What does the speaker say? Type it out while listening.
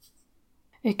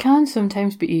It can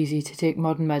sometimes be easy to take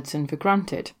modern medicine for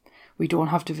granted. We don't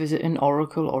have to visit an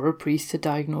oracle or a priest to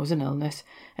diagnose an illness,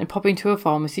 and popping to a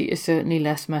pharmacy is certainly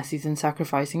less messy than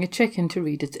sacrificing a chicken to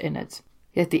read its innards.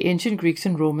 Yet the ancient Greeks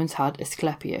and Romans had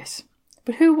Aesculapius.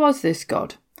 But who was this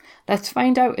god? Let's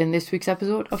find out in this week's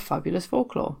episode of Fabulous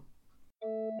Folklore.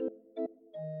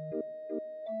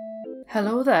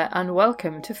 Hello there and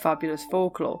welcome to Fabulous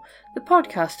Folklore, the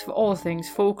podcast for all things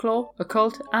folklore,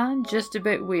 occult and just a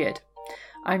bit weird.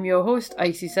 I'm your host,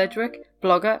 Icy Sedgwick,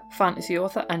 blogger, fantasy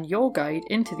author and your guide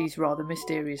into these rather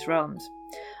mysterious realms.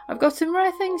 I've got some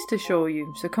rare things to show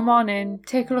you, so come on in,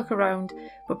 take a look around,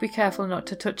 but be careful not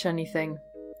to touch anything.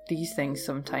 These things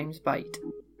sometimes bite.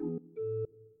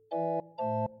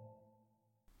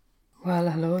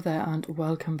 Well, hello there and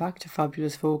welcome back to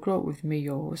Fabulous Folklore with me,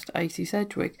 your host, Icy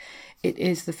Sedgwick. It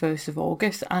is the 1st of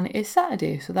August and it is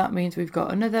Saturday, so that means we've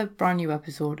got another brand new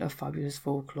episode of Fabulous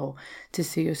Folklore to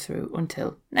see us through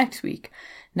until next week.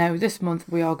 Now, this month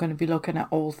we are going to be looking at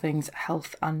all things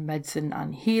health and medicine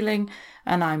and healing,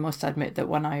 and I must admit that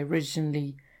when I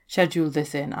originally scheduled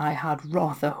this in, I had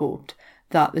rather hoped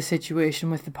that the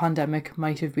situation with the pandemic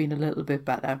might have been a little bit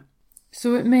better.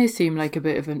 So it may seem like a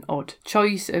bit of an odd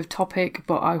choice of topic,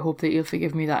 but I hope that you'll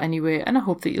forgive me that anyway, and I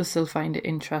hope that you'll still find it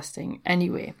interesting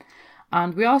anyway.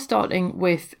 And we are starting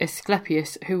with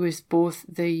Aesculapius, who is both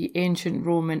the ancient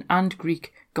Roman and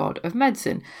Greek god of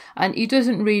medicine, and he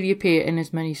doesn't really appear in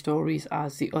as many stories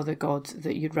as the other gods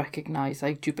that you'd recognise,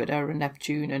 like Jupiter and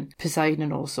Neptune and Poseidon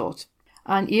and all sorts.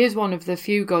 And he is one of the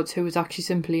few gods who was actually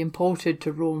simply imported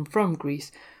to Rome from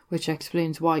Greece, which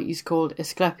explains why he's called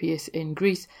Aesculapius in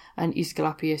Greece and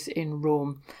Aesculapius in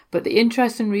Rome. But the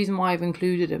interesting reason why I've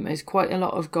included him is quite a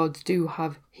lot of gods do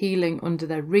have healing under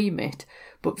their remit,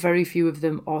 but very few of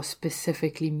them are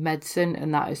specifically medicine,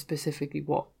 and that is specifically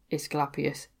what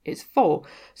Aesculapius is for.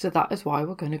 So that is why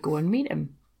we're going to go and meet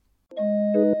him.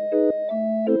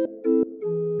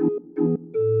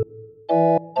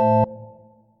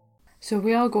 So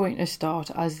we are going to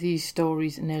start, as these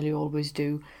stories nearly always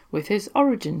do, with his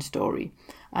origin story.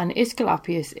 And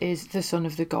Aesculapius is the son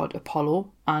of the god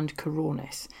Apollo and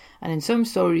Coronis. And in some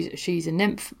stories she's a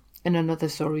nymph, and in other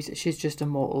stories she's just a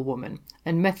mortal woman.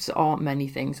 And myths are many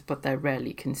things, but they're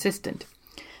rarely consistent.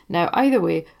 Now either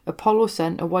way, Apollo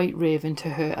sent a white raven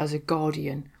to her as a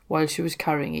guardian while she was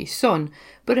carrying a son,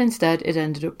 but instead it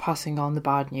ended up passing on the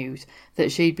bad news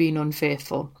that she'd been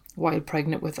unfaithful while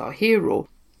pregnant with our hero.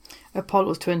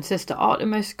 Apollo's twin sister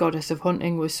Artemis, goddess of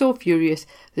hunting, was so furious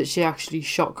that she actually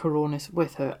shot Coronis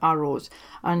with her arrows,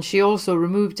 and she also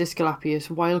removed Aesculapius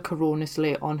while Coronis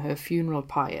lay on her funeral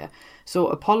pyre. So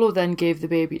Apollo then gave the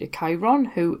baby to Chiron,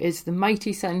 who is the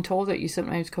mighty centaur that you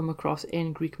sometimes come across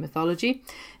in Greek mythology,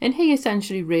 and he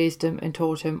essentially raised him and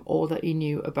taught him all that he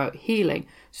knew about healing.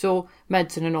 So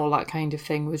medicine and all that kind of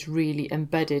thing was really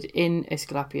embedded in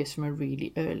Aesculapius from a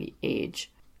really early age.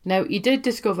 Now, he did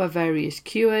discover various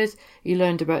cures, he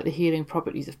learned about the healing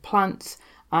properties of plants,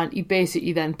 and he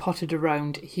basically then potted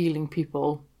around healing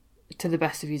people to the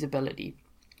best of his ability.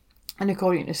 And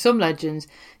according to some legends,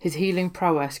 his healing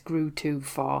prowess grew too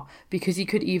far, because he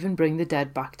could even bring the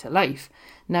dead back to life.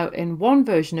 Now, in one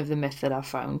version of the myth that I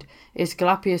found,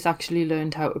 Aesculapius actually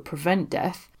learned how to prevent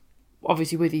death,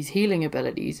 obviously with his healing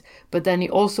abilities, but then he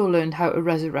also learned how to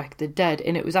resurrect the dead,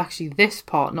 and it was actually this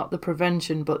part, not the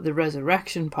prevention but the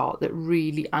resurrection part, that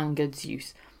really angered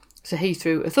Zeus. So he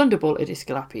threw a thunderbolt at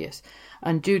Aesculapius,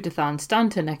 and Judithan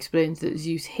Stanton explains that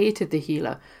Zeus hated the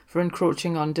healer for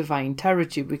encroaching on divine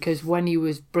territory, because when he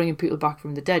was bringing people back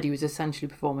from the dead, he was essentially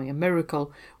performing a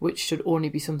miracle, which should only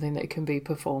be something that can be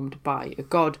performed by a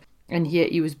god, and here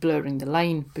he was blurring the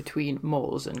line between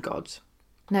mortals and gods.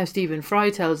 Now, Stephen Fry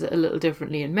tells it a little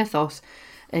differently in Mythos,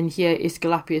 and here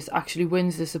Aesculapius actually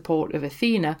wins the support of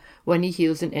Athena when he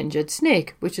heals an injured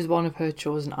snake, which is one of her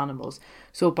chosen animals.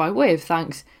 So by way of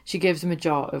thanks, she gives him a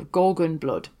jar of Gorgon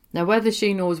blood. Now, whether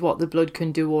she knows what the blood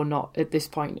can do or not at this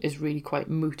point is really quite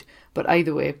moot, but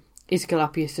either way,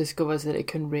 Aesculapius discovers that it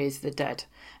can raise the dead.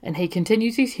 And he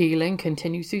continues his healing,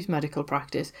 continues his medical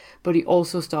practice, but he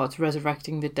also starts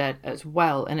resurrecting the dead as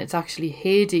well. And it's actually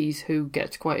Hades who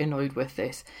gets quite annoyed with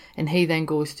this. And he then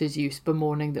goes to Zeus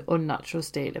bemoaning the unnatural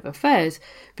state of affairs,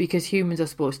 because humans are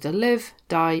supposed to live,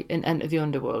 die, and enter the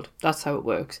underworld. That's how it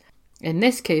works. In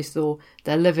this case, though,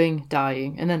 they're living,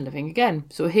 dying, and then living again.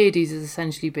 So Hades is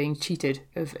essentially being cheated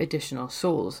of additional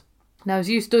souls. Now,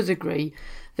 Zeus does agree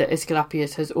that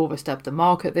Aesculapius has overstepped the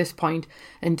mark at this point,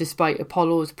 and despite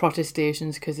Apollo's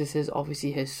protestations, because this is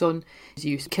obviously his son,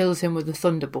 Zeus kills him with a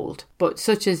thunderbolt. But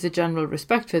such is the general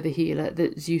respect for the healer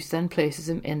that Zeus then places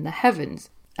him in the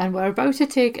heavens. And we're about to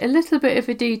take a little bit of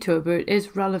a detour, but it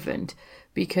is relevant,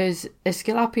 because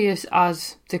Aesculapius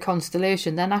as the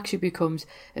constellation then actually becomes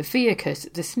Ophiuchus,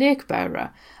 the snake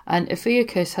bearer, and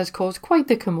Ophiuchus has caused quite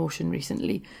the commotion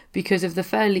recently because of the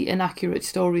fairly inaccurate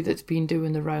story that's been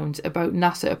doing the rounds about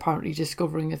NASA apparently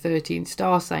discovering a 13th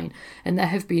star sign, and there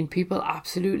have been people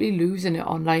absolutely losing it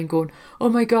online going, oh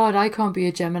my god, I can't be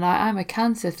a Gemini, I'm a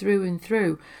Cancer through and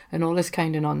through, and all this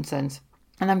kind of nonsense.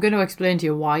 And I'm going to explain to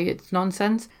you why it's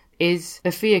nonsense. Is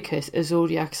Ophiuchus a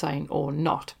zodiac sign or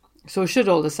not? So should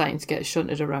all the signs get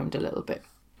shunted around a little bit?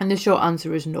 And the short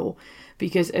answer is no,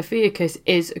 because Ophiuchus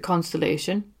is a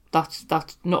constellation. That's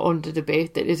not under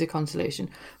debate. That is a constellation,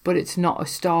 but it's not a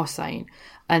star sign.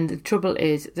 And the trouble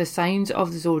is, the signs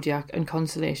of the zodiac and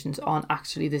constellations aren't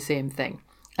actually the same thing.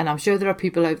 And I'm sure there are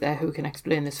people out there who can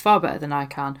explain this far better than I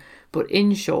can. But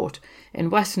in short, in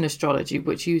Western astrology,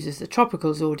 which uses the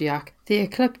tropical zodiac, the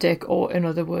ecliptic, or in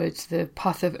other words, the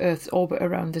path of Earth's orbit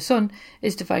around the sun,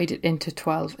 is divided into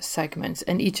 12 segments.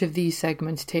 And each of these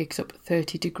segments takes up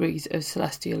 30 degrees of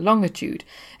celestial longitude.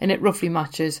 And it roughly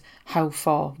matches how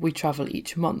far we travel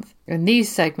each month. And these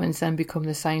segments then become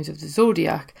the signs of the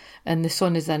zodiac. And the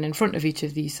sun is then in front of each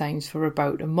of these signs for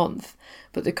about a month.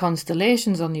 But the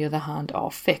constellations, on the other hand,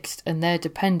 are fixed. And they're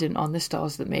dependent on the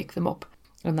stars that make them up.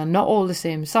 And they're not all the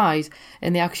same size,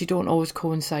 and they actually don't always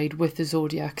coincide with the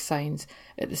zodiac signs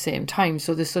at the same time.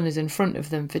 So the sun is in front of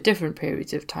them for different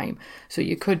periods of time. So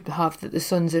you could have that the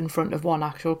sun's in front of one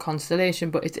actual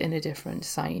constellation, but it's in a different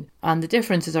sign. And the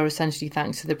differences are essentially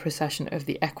thanks to the precession of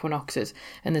the equinoxes.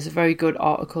 And there's a very good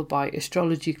article by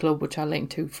Astrology Club, which I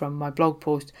linked to from my blog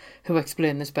post, who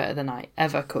explain this better than I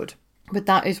ever could. But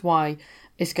that is why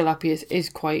Aesculapius is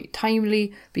quite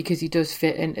timely, because he does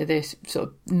fit into this sort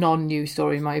of non-new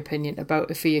story, in my opinion,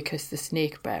 about Ophiuchus the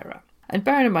snake bearer. And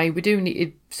bearing in mind, we do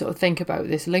need to sort of think about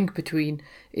this link between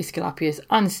Aesculapius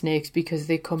and snakes, because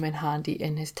they come in handy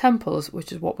in his temples,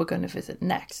 which is what we're going to visit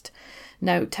next.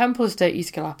 Now, temples to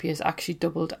Aesculapius actually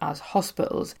doubled as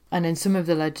hospitals, and in some of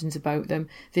the legends about them,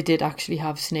 they did actually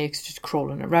have snakes just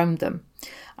crawling around them.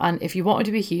 And if you wanted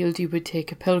to be healed, you would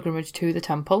take a pilgrimage to the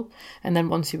temple, and then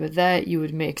once you were there, you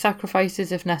would make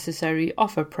sacrifices if necessary,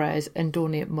 offer prayers, and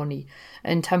donate money.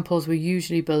 And temples were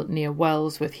usually built near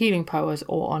wells with healing powers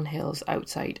or on hills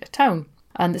outside a town.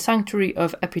 And the sanctuary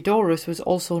of Epidaurus was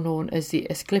also known as the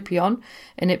Aesculapion,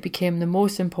 and it became the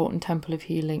most important temple of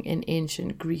healing in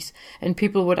ancient Greece. And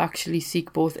people would actually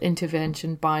seek both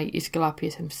intervention by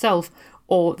Aesculapius himself,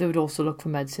 or they would also look for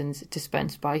medicines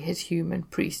dispensed by his human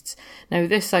priests. Now,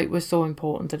 this site was so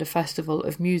important that a festival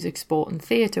of music, sport and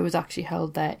theatre was actually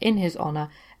held there in his honour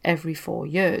every 4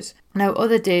 years. Now,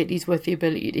 other deities with the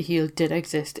ability to heal did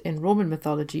exist in Roman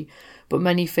mythology, but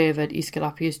many favoured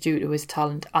Aesculapius due to his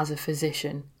talent as a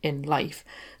physician in life.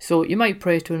 So you might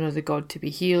pray to another god to be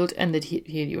healed, and they'd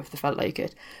heal you if they felt like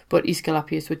it, but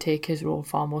Aesculapius would take his role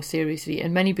far more seriously,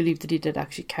 and many believed that he did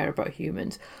actually care about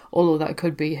humans, although that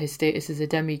could be his status as a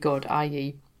demigod,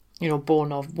 i.e.,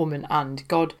 born of woman and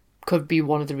god, could be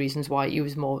one of the reasons why he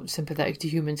was more sympathetic to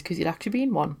humans, because he'd actually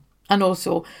been one. And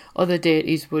also, other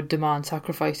deities would demand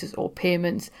sacrifices or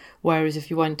payments, whereas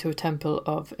if you went to a temple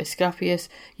of Aesculapius,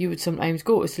 you would sometimes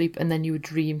go to sleep and then you would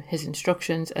dream his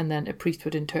instructions, and then a priest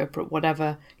would interpret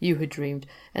whatever you had dreamed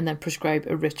and then prescribe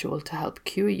a ritual to help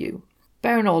cure you.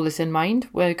 Bearing all this in mind,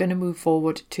 we're going to move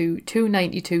forward to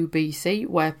 292 BC,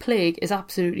 where plague is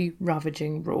absolutely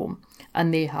ravaging Rome,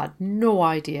 and they had no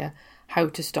idea how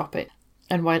to stop it.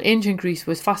 And while ancient Greece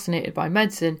was fascinated by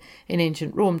medicine, in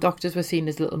ancient Rome, doctors were seen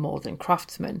as little more than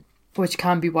craftsmen, which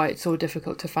can be why it's so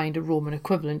difficult to find a Roman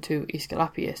equivalent to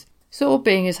Aesculapius. So,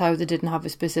 being as how they didn't have a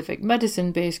specific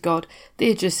medicine-based god,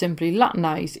 they just simply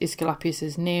Latinised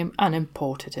Aesculapius' name and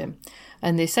imported him.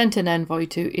 And they sent an envoy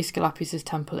to Aesculapius'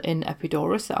 temple in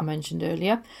Epidaurus that I mentioned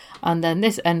earlier, and then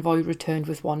this envoy returned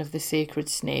with one of the sacred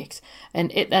snakes, and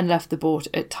it then left the boat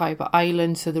at Tiber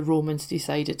Island, so the Romans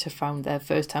decided to found their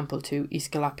first temple to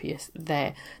Aesculapius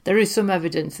there. There is some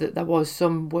evidence that there was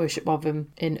some worship of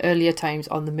him in earlier times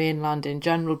on the mainland in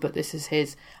general, but this is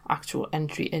his actual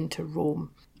entry into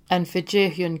Rome. And for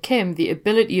Jae-hyun Kim, the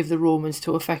ability of the Romans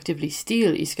to effectively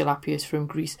steal Aesculapius from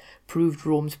Greece proved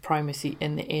Rome's primacy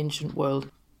in the ancient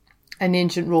world. And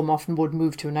ancient Rome often would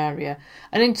move to an area,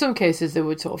 and in some cases they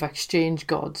would sort of exchange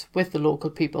gods with the local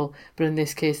people, but in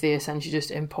this case they essentially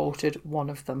just imported one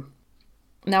of them.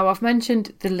 Now, I've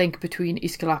mentioned the link between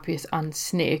Aesculapius and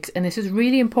snakes, and this is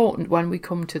really important when we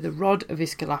come to the rod of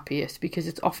Aesculapius, because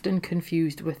it's often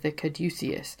confused with the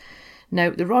caduceus. Now,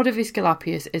 the rod of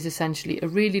Aesculapius is essentially a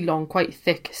really long, quite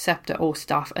thick sceptre or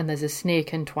staff, and there's a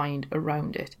snake entwined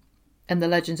around it. And the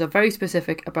legends are very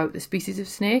specific about the species of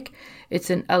snake. It's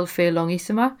an Elphe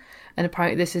longissima, and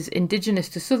apparently this is indigenous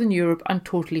to southern Europe and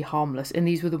totally harmless, and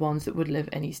these were the ones that would live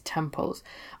in his temples.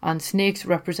 And snakes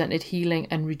represented healing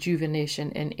and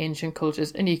rejuvenation in ancient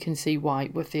cultures, and you can see why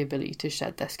with the ability to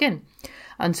shed their skin.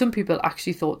 And some people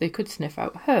actually thought they could sniff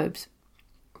out herbs.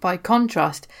 By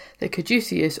contrast, the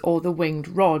caduceus, or the winged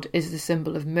rod, is the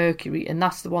symbol of Mercury, and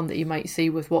that's the one that you might see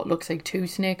with what looks like two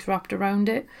snakes wrapped around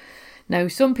it. Now,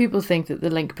 some people think that the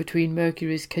link between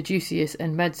Mercury's caduceus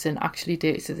and medicine actually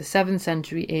dates to the 7th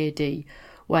century AD,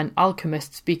 when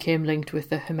alchemists became linked with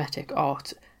the Hermetic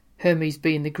art, Hermes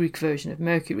being the Greek version of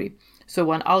Mercury. So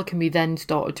when alchemy then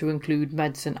started to include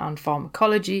medicine and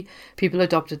pharmacology, people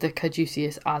adopted the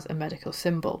caduceus as a medical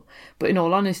symbol. But in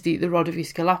all honesty, the rod of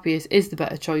Aesculapius is the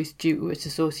better choice due to its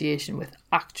association with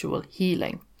actual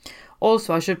healing.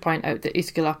 Also, I should point out that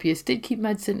Aesculapius did keep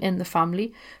medicine in the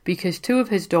family because two of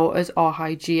his daughters are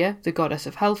Hygeia, the goddess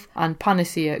of health, and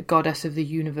Panacea, goddess of the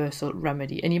universal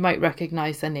remedy. And you might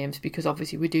recognise their names because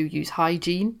obviously we do use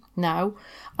hygiene now,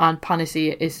 and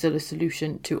Panacea is still a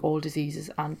solution to all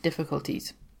diseases and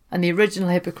difficulties. And the original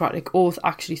Hippocratic Oath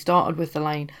actually started with the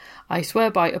line, "I swear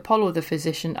by Apollo the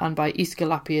physician, and by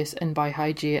Aesculapius, and by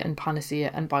Hygeia and Panacea,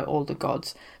 and by all the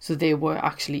gods." So they were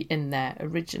actually in there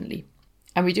originally.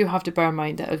 And we do have to bear in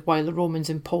mind that while the Romans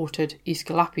imported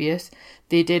Aesculapius,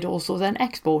 they did also then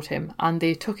export him, and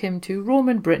they took him to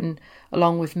Roman Britain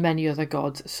along with many other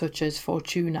gods such as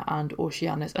Fortuna and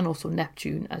Oceanus, and also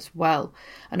Neptune as well.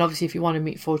 And obviously if you want to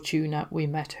meet Fortuna, we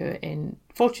met her in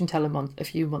Fortune Teller Month a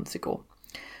few months ago.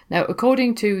 Now,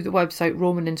 according to the website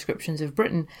Roman Inscriptions of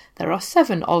Britain, there are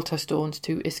 7 altar stones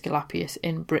to Aesculapius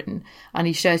in Britain, and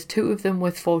he shares 2 of them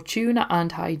with Fortuna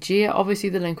and Hygeia. Obviously,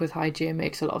 the link with Hygeia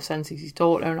makes a lot of sense. He's his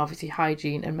daughter, and obviously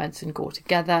hygiene and medicine go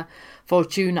together.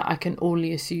 Fortuna, I can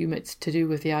only assume it's to do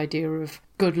with the idea of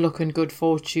good luck and good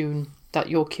fortune, that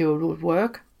your cure would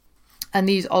work. And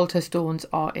these altar stones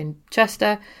are in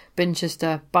Chester,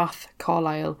 Binchester, Bath,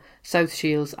 Carlisle, South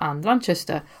Shields and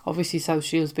Lancaster. Obviously South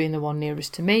Shields being the one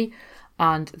nearest to me.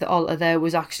 And the altar there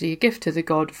was actually a gift to the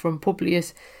god from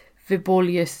Publius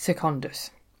Vibolius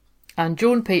Secundus. And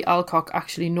Joan P. Alcock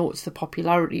actually notes the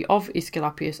popularity of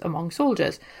Aesculapius among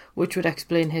soldiers, which would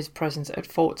explain his presence at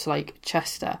forts like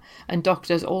Chester. And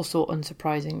doctors also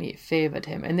unsurprisingly favoured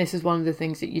him. And this is one of the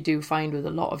things that you do find with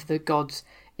a lot of the gods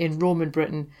in Roman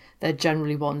Britain. They're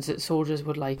generally ones that soldiers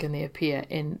would like, and they appear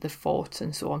in the forts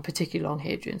and so on, particularly along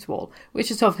Hadrian's Wall,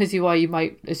 which is obviously why you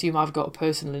might assume I've got a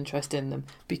personal interest in them,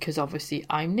 because obviously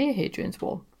I'm near Hadrian's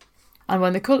Wall. And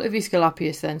when the cult of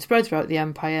Aesculapius then spread throughout the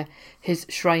empire, his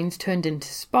shrines turned into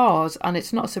spas, and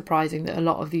it's not surprising that a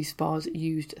lot of these spas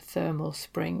used thermal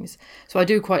springs. So I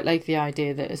do quite like the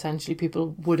idea that essentially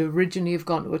people would originally have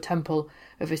gone to a temple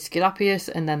of Aesculapius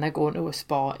and then they're going to a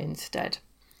spa instead.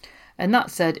 And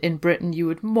that said, in Britain you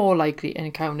would more likely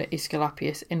encounter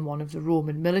Aesculapius in one of the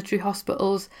Roman military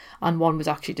hospitals, and one was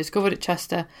actually discovered at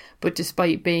Chester, but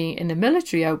despite being in a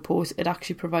military outpost, it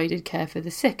actually provided care for the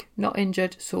sick, not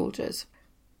injured soldiers.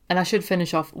 And I should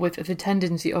finish off with the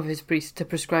tendency of his priests to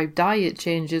prescribe diet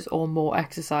changes or more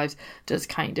exercise does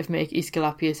kind of make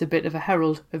Aesculapius a bit of a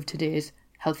herald of today's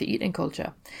healthy eating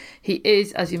culture. He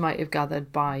is, as you might have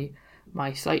gathered by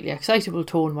my slightly excitable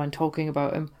tone when talking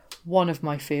about him, one of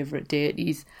my favourite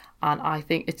deities, and I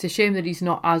think it's a shame that he's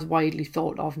not as widely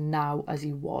thought of now as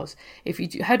he was. If you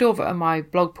head over to my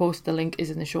blog post, the link is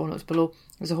in the show notes below.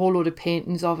 There's a whole load of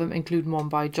paintings of him, including one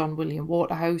by John William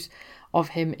Waterhouse, of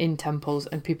him in temples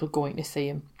and people going to see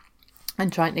him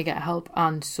and trying to get help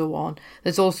and so on.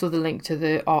 There's also the link to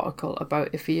the article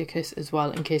about Ophiuchus as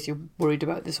well, in case you're worried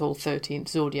about this whole 13th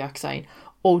zodiac sign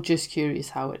or just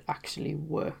curious how it actually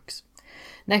works.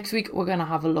 Next week we're going to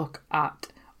have a look at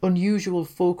unusual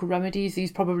folk remedies.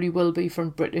 These probably will be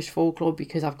from British folklore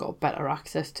because I've got better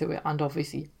access to it, and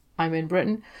obviously I'm in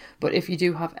Britain. But if you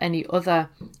do have any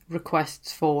other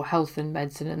requests for health and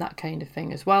medicine and that kind of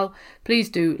thing as well, please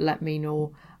do let me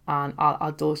know, and I'll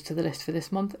add those to the list for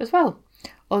this month as well.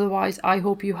 Otherwise, I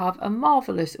hope you have a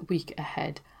marvellous week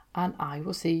ahead, and I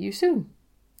will see you soon.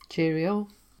 Cheerio.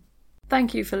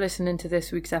 Thank you for listening to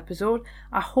this week's episode.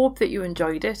 I hope that you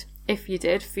enjoyed it. If you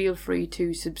did, feel free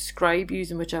to subscribe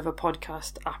using whichever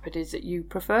podcast app it is that you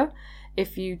prefer.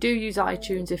 If you do use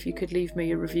iTunes, if you could leave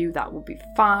me a review, that would be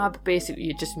fab. Basically,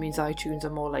 it just means iTunes are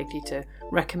more likely to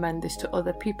recommend this to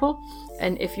other people.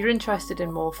 And if you're interested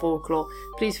in more folklore,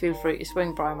 please feel free to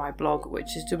swing by my blog,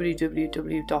 which is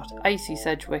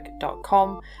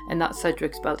www.icsedgwick.com, and that's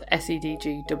Sedgwick spelled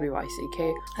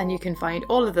Sedgwick. And you can find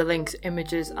all of the links,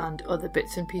 images and other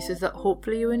bits and pieces that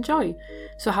hopefully you enjoy.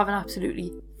 So have an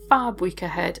absolutely fab week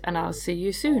ahead, and I'll see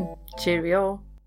you soon. Cheerio.